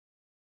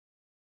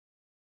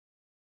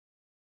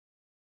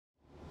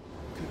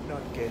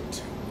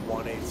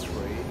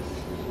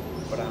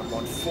183, but I'm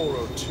on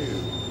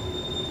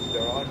 402.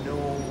 There are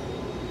no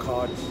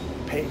card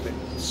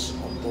payments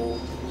on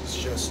board.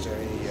 It's just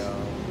a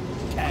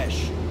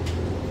cash.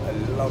 A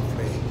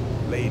lovely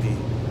lady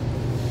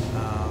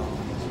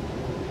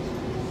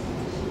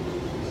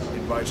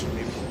invited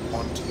me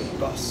onto the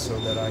bus so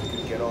that I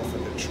could get off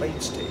at the train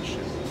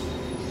station,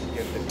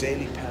 get the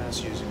daily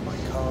pass using my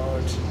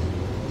card,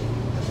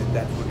 and then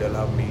that would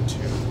allow me to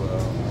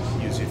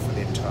use it for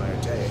the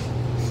entire day.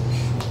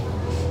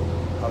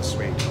 How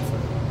sweet of her.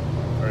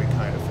 Very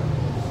kind of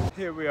her.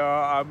 Here we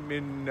are, I'm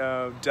in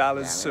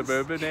Dallas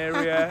suburban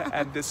area,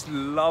 and this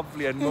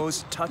lovely and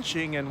most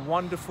touching and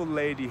wonderful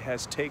lady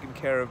has taken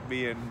care of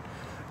me and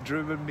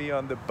driven me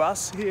on the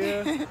bus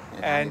here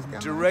and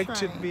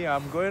directed me.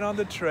 I'm going on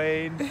the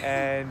train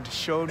and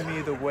shown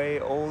me the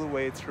way all the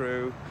way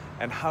through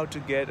and how to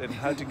get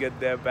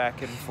there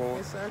back and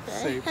forth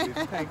safely.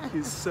 Thank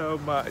you so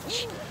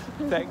much.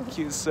 Thank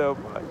you so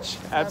much.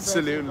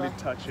 Absolutely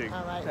touching.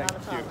 All right, thank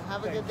not a you. problem.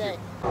 Have a good day.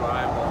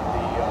 I'm on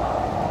the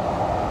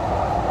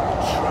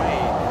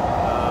train.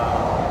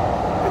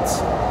 It's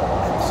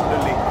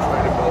absolutely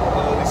incredible.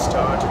 Early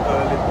start,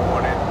 early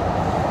morning.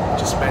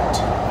 Just met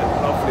a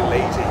lovely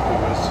lady who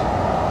was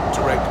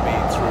directing me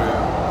through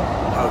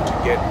how to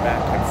get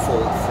back and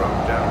forth from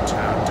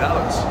downtown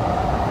Dallas.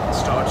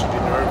 Started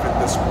in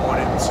Irvine this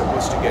morning,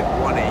 supposed to get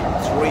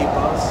 183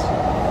 bus,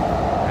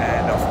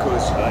 and of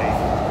course I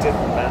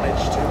didn't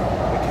manage to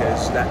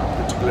because that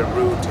particular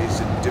route is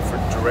in a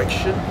different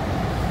direction.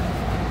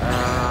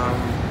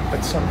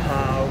 But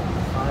somehow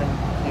I'm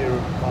here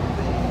on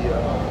the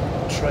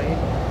train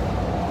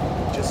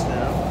just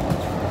now.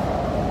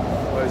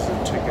 Where's the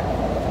ticket?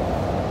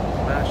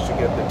 Managed to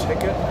get the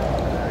ticket.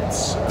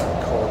 It's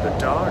called the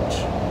Dodge,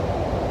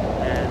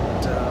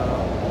 and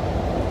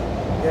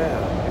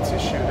yeah, it's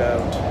issued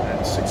out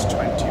at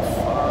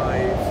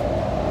 6:25,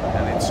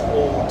 and it's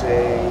all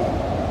day,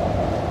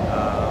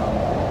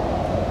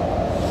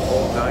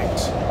 all night,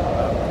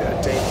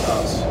 day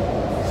pass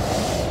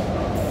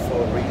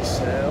for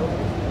resale.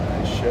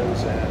 It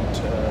shows at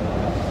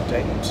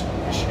date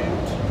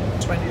issued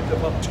 20th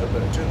of October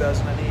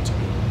 2018.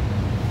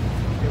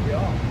 Here we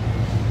are.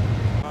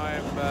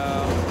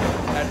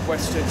 At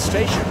Westend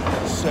station.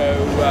 So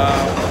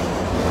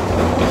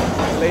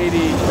the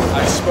lady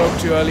I spoke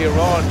to earlier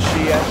on,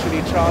 she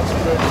actually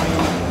transferred me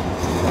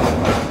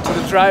to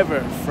the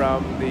driver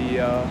from the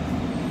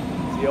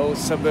old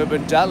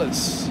suburban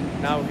Dallas.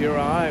 Now here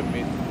I am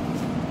in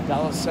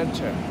Dallas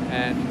Center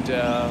and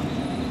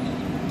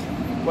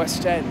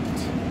West End.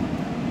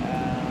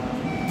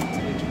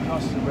 Need to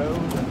cross the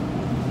road.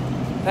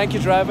 Thank you,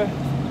 driver.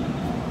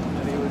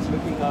 And he was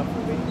looking out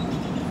for me.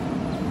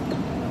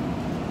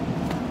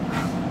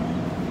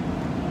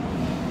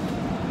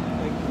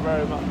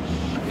 Very much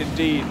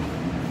indeed.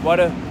 What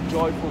a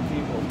joyful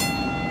people.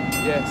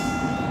 Yes,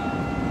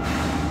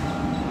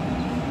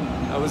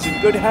 I was in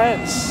good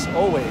hands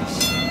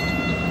always.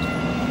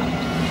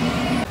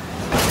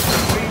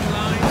 Green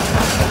line.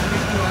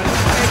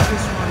 Take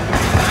this one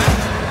back.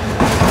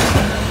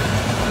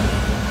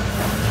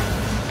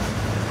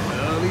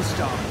 Early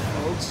start,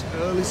 folks.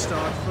 Early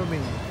start for me.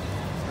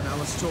 And I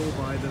was told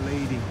by the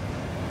lady,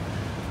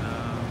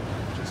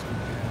 just be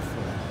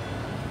careful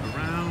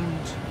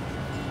around.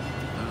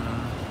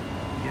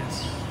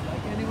 Yes,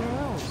 like anywhere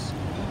else.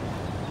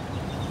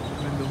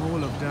 I'm in the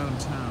whole of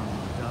downtown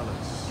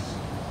Dallas.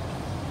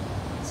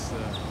 It's a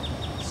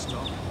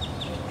stop.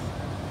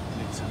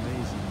 And it's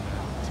amazing.